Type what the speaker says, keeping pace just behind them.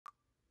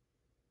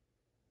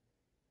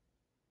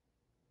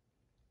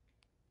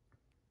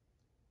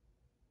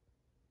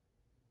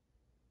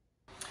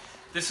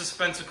This is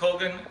Spencer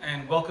Colgan,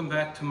 and welcome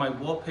back to my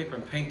wallpaper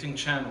and painting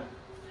channel.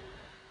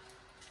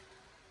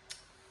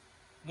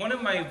 One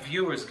of my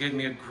viewers gave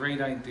me a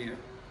great idea,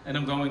 and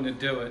I'm going to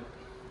do it.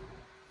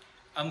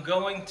 I'm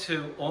going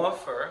to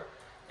offer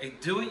a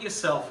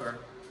do-it-yourselfer,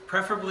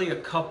 preferably a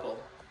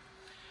couple,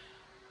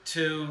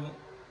 to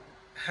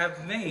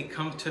have me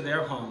come to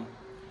their home.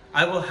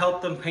 I will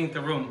help them paint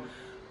the room,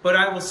 but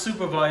I will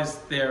supervise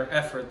their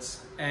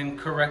efforts and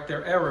correct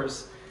their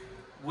errors,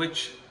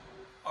 which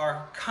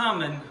are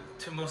common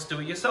to most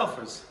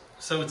do-it-yourselfers.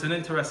 So it's an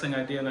interesting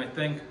idea, and I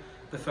thank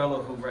the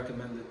fellow who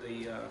recommended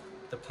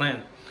the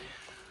plan.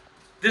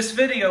 This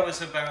video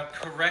is about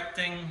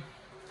correcting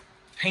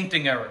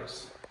painting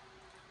errors.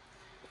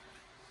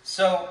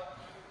 So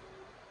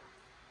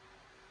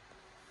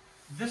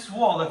this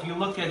wall, if you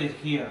look at it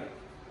here,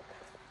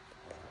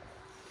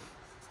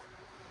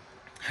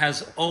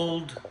 has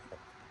old,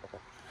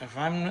 if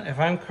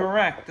I'm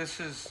correct, this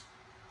is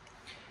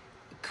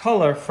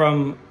color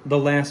from the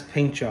last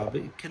paint job.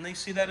 Can they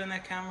see that in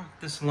that camera?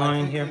 This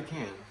line here? They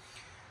can.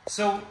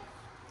 So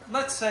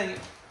let's say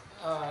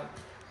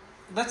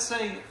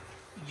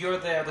you're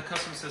there, the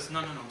customer says, no,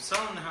 I'm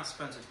selling the house,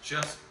 Spencer,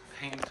 just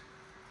paint,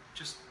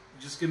 just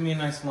give me a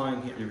nice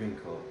line here. You're being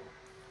cold.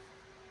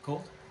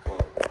 Cold?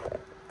 Cold.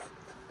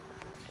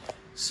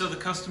 So the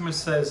customer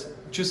says,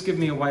 just give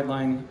me a white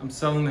line, I'm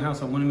selling the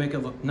house, I want to make it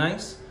look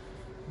nice.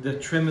 The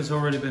trim has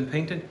already been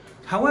painted.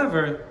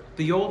 However,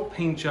 the old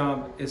paint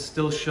job is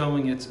still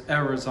showing its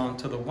errors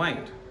onto the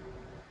white.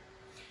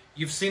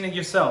 You've seen it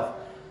yourself.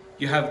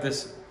 You have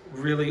this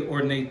really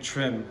ornate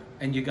trim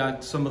and you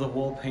got some of the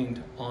wall paint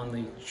on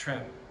the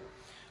trim.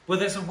 Well,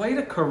 there's a way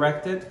to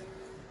correct it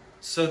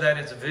so that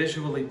it's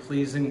visually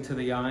pleasing to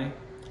the eye.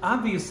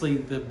 Obviously,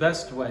 the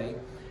best way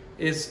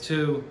is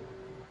to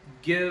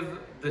give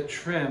the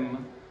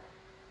trim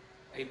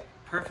a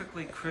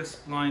perfectly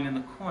crisp line in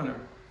the corner.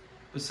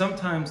 But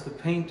sometimes the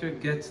painter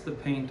gets the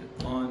paint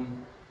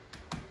on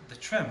the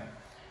trim.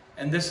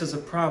 And this is a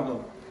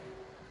problem.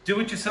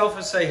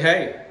 Do-it-yourselfers say,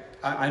 hey,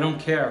 I don't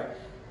care.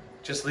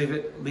 Just leave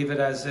it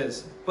as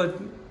is.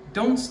 But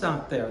don't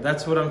stop there.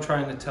 That's what I'm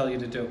trying to tell you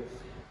to do.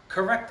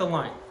 Correct the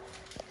line.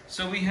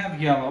 So we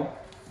have yellow,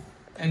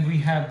 and we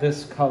have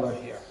this color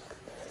here.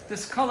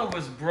 This color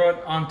was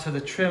brought onto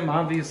the trim,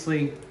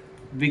 obviously,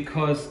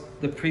 because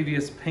the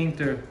previous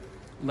painter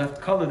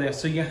left color there.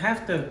 So you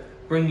have to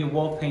bring your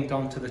wall paint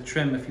onto the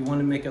trim if you want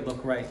to make it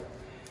look right.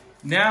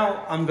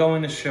 Now I'm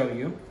going to show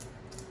you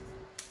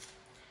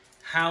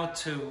how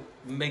to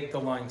make the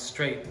line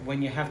straight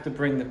when you have to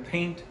bring the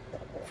paint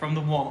from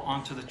the wall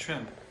onto the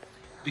trim,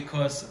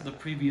 because the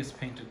previous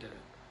painter did it.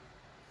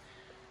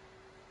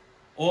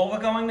 All we're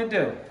going to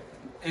do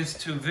is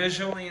to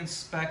visually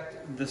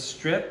inspect the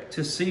strip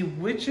to see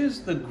which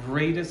is the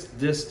greatest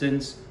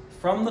distance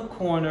from the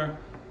corner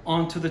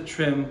onto the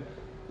trim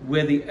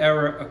where the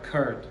error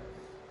occurred.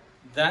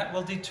 That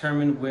will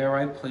determine where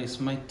I place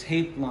my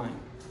tape line.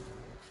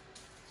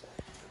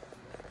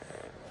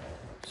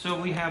 So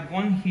we have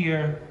one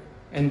here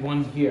and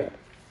one here.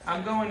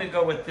 I'm going to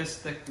go with this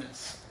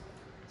thickness.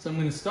 So I'm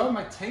going to start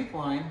my tape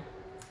line.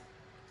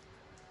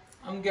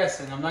 I'm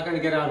guessing I'm not going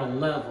to get out of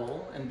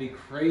level and be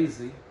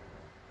crazy.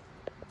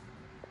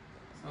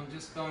 So I'm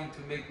just going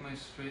to make my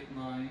straight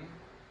line.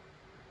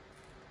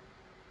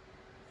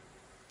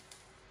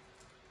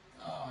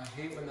 Oh, I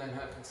hate when that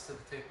happens to the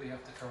tape. We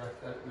have to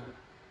correct that now.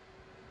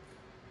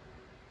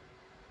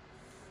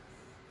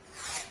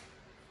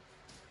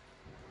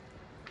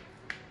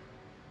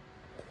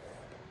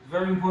 It's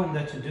very important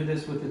that you do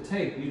this with the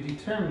tape. You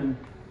determine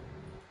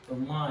the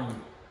line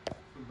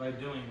by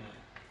doing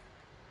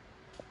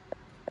that.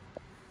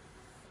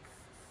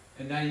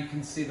 And now you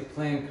can see the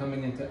plan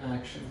coming into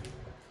action.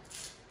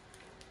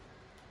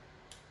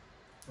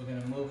 We're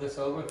going to move this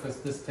over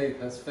because this tape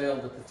has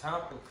failed at the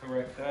top. We'll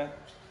correct that.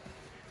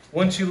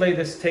 Once you lay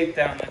this tape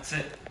down, that's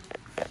it.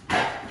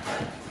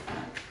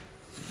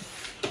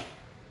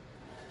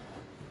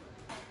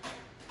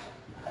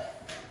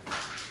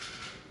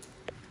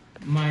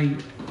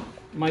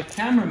 My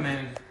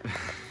cameraman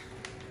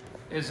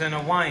is an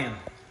Hawaiian,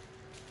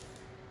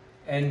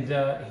 and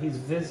he's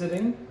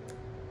visiting,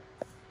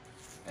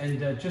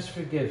 and just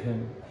forgive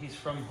him. He's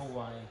from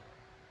Hawaii,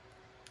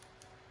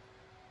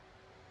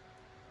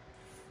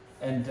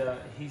 and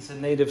he's a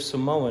native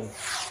Samoan.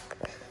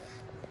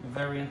 A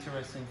very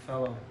interesting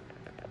fellow.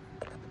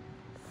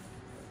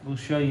 We'll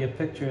show you a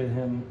picture of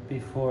him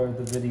before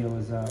the video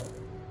is out.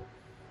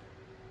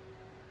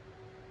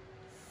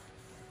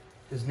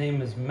 His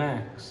name is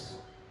Max.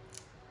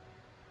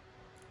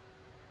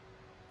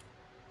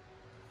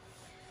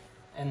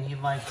 And he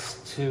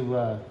likes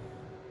to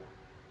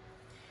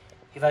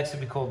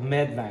be called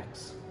Mad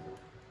Max.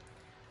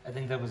 I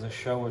think that was a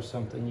show or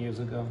something years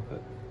ago,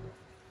 but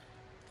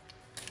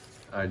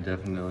I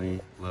definitely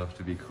love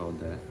to be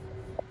called that.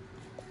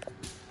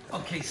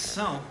 okay,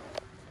 so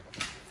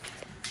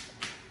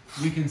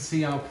we can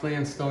see our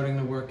plan starting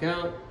to work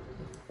out.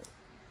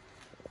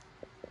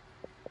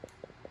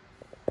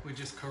 We're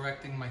just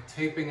correcting my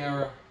taping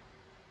error.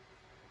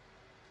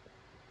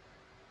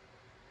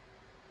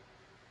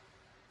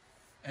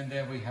 And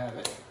there we have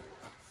it.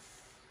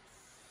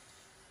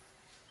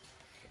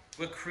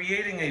 We're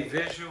creating a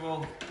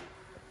visual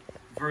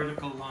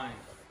vertical line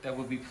that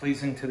will be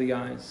pleasing to the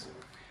eyes.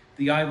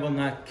 The eye will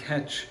not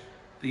catch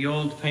the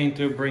old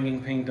painter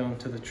bringing paint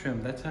onto the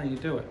trim. That's how you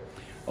do it.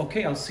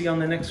 Okay, I'll see you on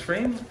the next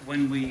frame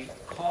when we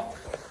caulk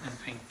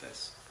and paint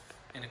this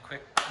in a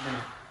quick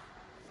minute.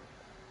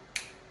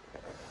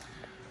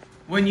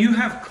 When you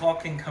have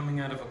caulking coming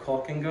out of a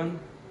caulking gun,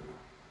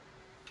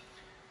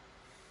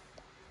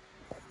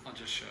 I'll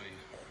just show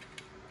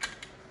you.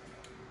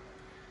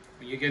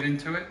 When you get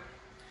into it,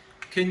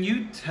 can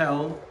you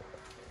tell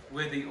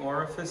where the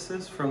orifice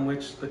is from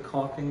which the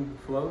caulking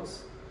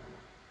flows?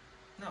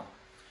 No.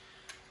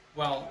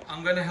 Well,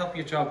 I'm going to help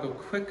your job go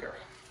quicker.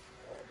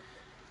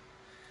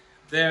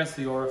 There's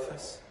the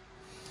orifice.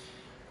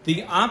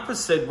 The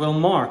opposite will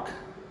mark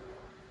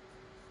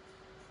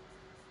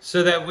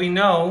so that we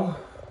know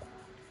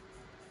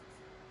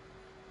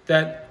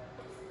that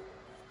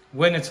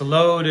when it's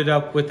loaded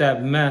up with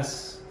that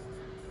mess,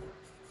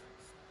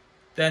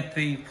 that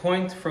the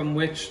point from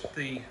which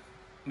the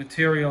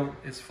material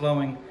is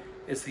flowing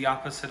is the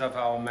opposite of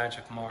our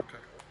magic marker.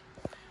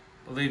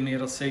 Believe me,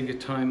 it'll save you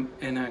time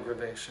and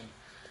aggravation.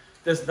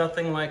 There's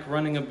nothing like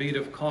running a bead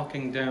of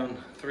caulking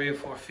down 3 or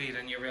 4 feet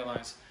and you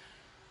realize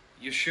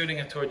you're shooting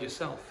it toward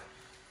yourself.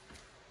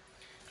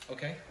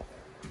 Okay?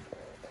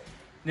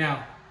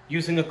 Now,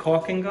 using a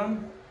caulking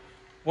gun,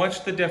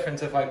 watch the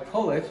difference. If I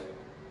pull it,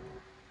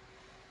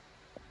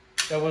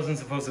 that wasn't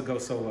supposed to go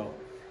so well.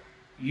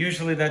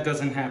 Usually that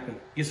doesn't happen.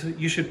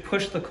 You should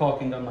push the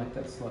caulking gun like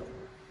this, look.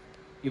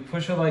 You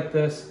push it like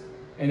this,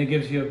 and it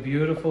gives you a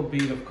beautiful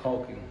bead of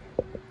caulking.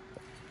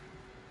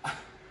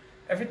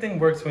 Everything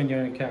works when you're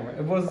on camera.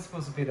 It wasn't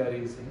supposed to be that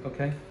easy,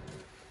 okay?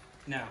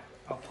 Now,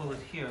 I'll pull it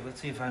here. Let's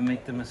see if I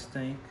make the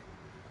mistake.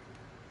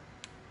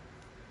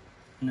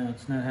 No,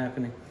 it's not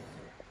happening.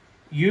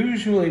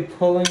 Usually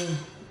pulling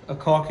a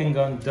caulking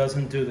gun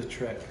doesn't do the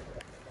trick.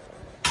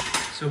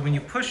 So when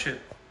you push it,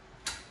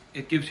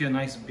 it gives you a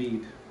nice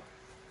bead.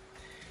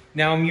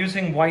 Now I'm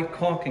using white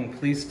caulking.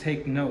 Please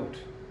take note.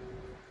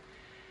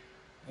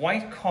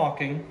 White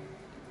caulking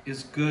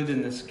is good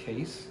in this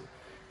case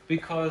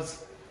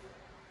because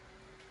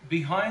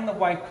behind the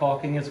white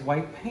caulking is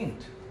white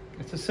paint.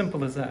 It's as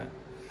simple as that.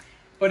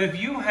 But if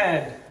you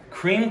had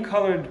cream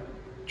colored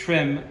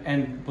trim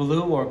and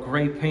blue or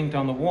gray paint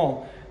on the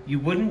wall, you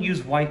wouldn't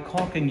use white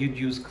caulking, you'd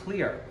use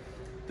clear.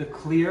 The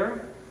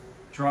clear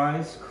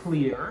dries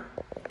clear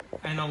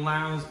and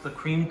allows the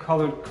cream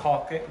colored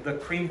caulking, the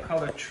cream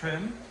colored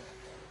trim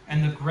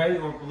and the gray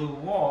or blue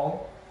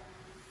wall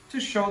to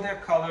show their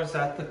colors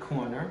at the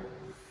corner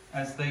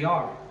as they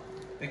are,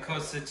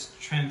 because it's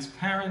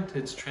transparent,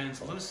 it's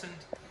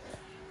translucent.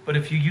 But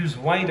if you use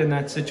white in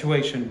that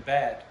situation,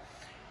 bad.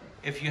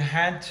 If you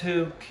had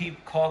to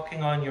keep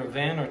caulking on your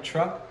van or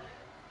truck,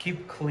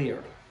 keep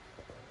clear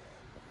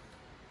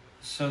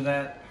so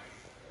that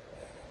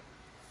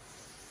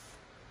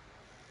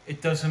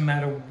it doesn't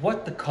matter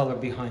what the color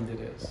behind it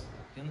is.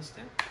 You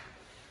understand?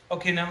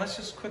 Okay, now let's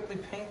just quickly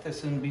paint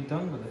this and be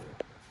done with it.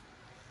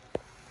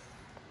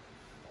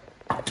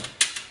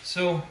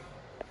 So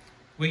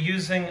we're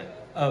using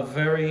a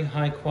very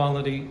high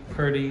quality,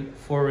 Purdy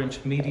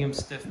 4-inch medium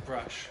stiff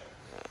brush.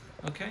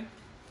 Okay?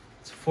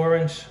 It's a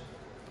 4-inch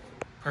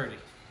Purdy.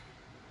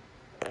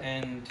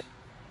 And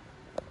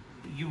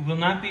you will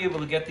not be able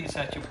to get these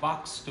at your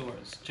box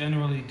stores.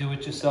 Generally,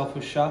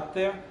 do-it-yourselfers shop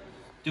there.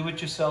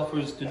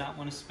 Do-it-yourselfers do not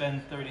want to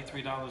spend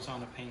 $33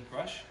 on a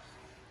paintbrush,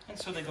 and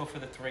so they go for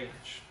the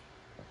 3-inch.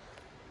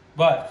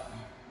 But,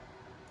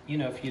 you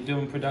know, if you're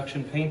doing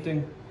production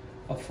painting,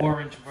 a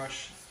 4-inch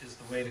brush is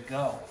the way to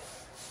go.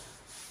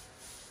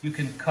 You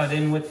can cut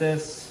in with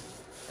this,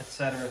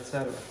 etc.,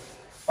 etc.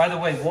 By the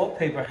way,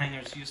 wallpaper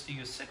hangers used to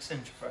use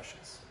 6-inch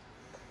brushes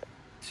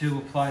to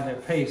apply their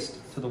paste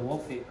to the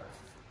wallpaper.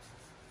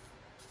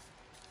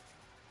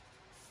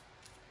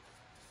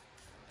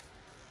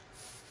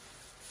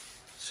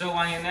 So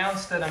I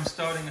announced that I'm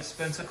starting a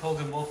Spencer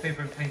Colgan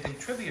wallpaper and painting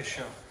trivia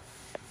show.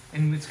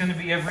 And it's going to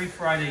be every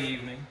Friday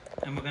evening,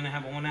 and we're going to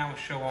have a 1-hour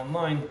show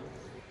online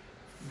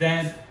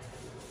that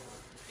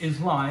is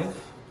live.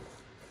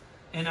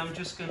 And I'm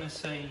just going to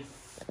say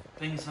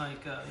things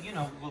like, you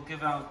know, we'll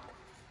give out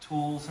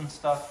tools and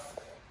stuff,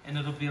 and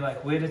it'll be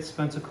like, where did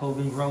Spencer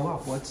Colgan grow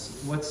up? What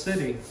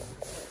city?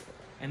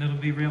 And it'll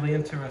be really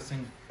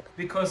interesting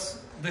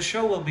because the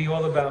show will be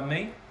all about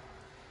me,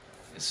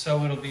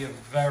 so it'll be a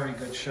very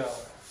good show,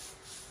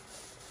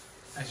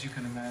 as you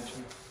can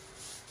imagine.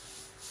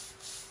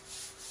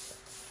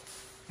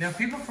 Now,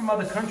 people from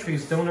other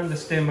countries don't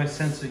understand my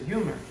sense of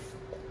humor.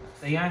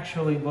 They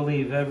actually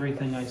believe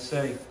everything I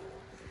say.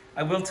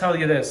 I will tell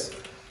you this.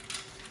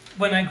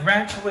 When I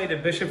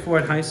graduated Bishop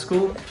Ford High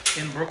School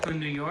in Brooklyn,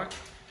 New York,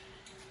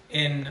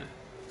 in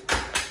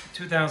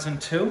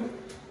 2002,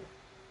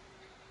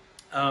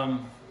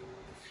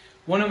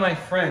 one of my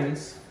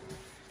friends,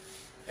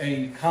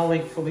 a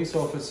colleague police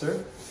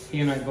officer, he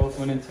and I both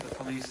went into the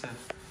police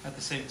at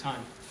the same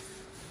time.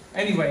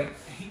 Anyway,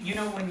 you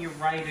know when you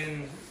write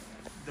in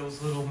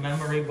those little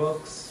memory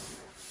books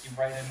You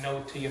write a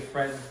note to your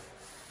friend.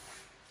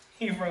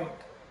 He wrote,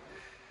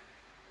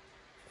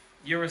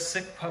 "You're a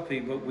sick puppy,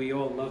 but we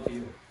all love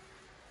you."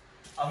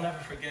 I'll never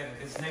forget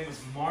it. His name was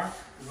Mark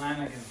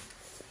Lanigan.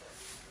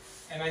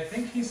 And I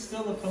think he's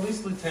still a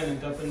police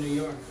lieutenant up in New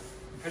York.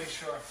 I'm pretty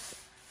sure.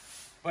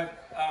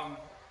 But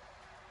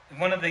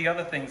one of the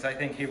other things I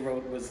think he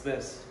wrote was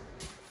this: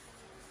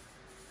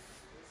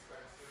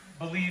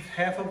 believe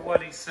half of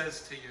what he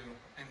says to you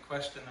and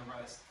question the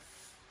rest.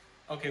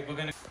 Okay, we're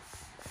gonna...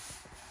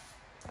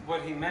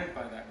 What he meant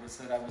by that was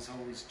that I was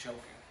always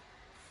joking.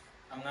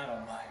 I'm not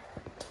a liar.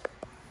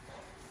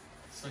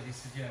 So he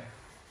said, yeah,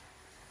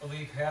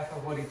 believe half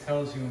of what he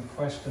tells you and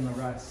question the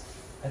rest.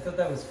 I thought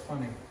that was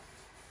funny.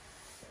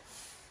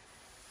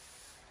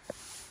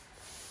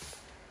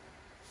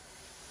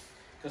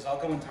 Because I'll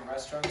go into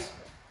restaurants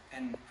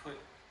and put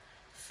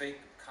fake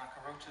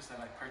cockroaches that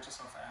I purchase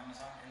off of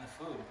Amazon in the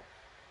food.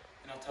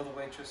 And I'll tell the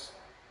waitress,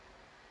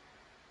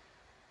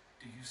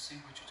 "Do you see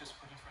what you just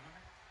put in front of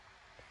me?"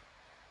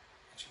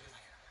 And she'll be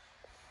like,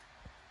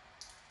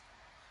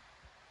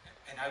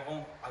 and I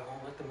won't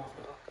let them off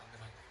the hook. I'll be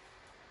like,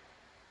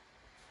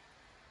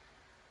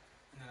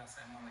 and then I'll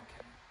say, "I'm only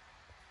kidding.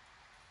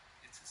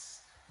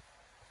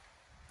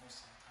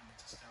 Most of the time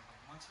it's hysterical.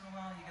 Once in a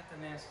while you get the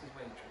nasty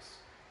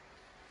waitress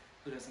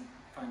who doesn't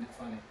find it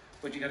funny.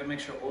 But you got to make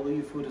sure all of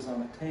your food is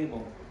on the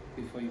table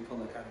before you pull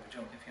that kind of a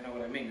joke, if you know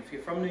what I mean. If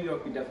you're from New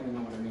York, you definitely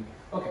know what I mean.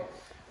 Okay,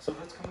 so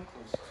let's come in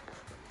close.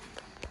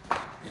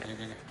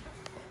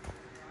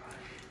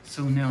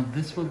 So now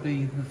this will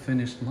be the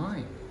finished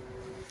line.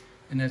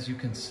 And as you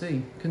can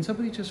see, can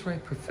somebody just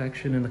write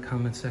perfection in the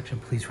comment section?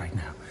 Please, right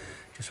now.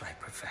 Just write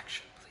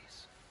perfection,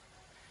 please.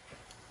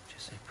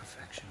 Just say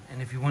perfection.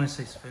 And if you want to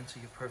say, "Spencer,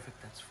 you're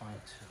perfect," that's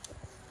fine too.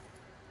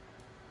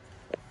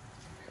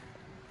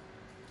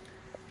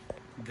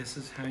 This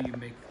is how you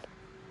make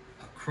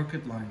a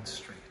crooked line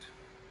straight.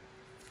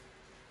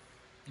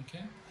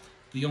 Okay?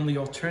 The only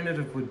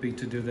alternative would be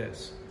to do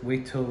this.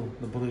 Wait till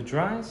the blue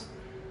dries,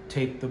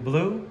 tape the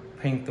blue,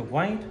 paint the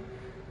white,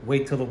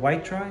 wait till the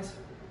white dries,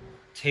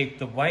 tape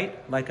the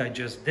white like I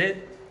just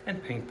did,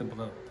 and paint the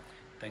blue.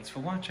 Thanks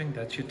for watching.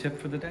 That's your tip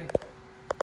for the day.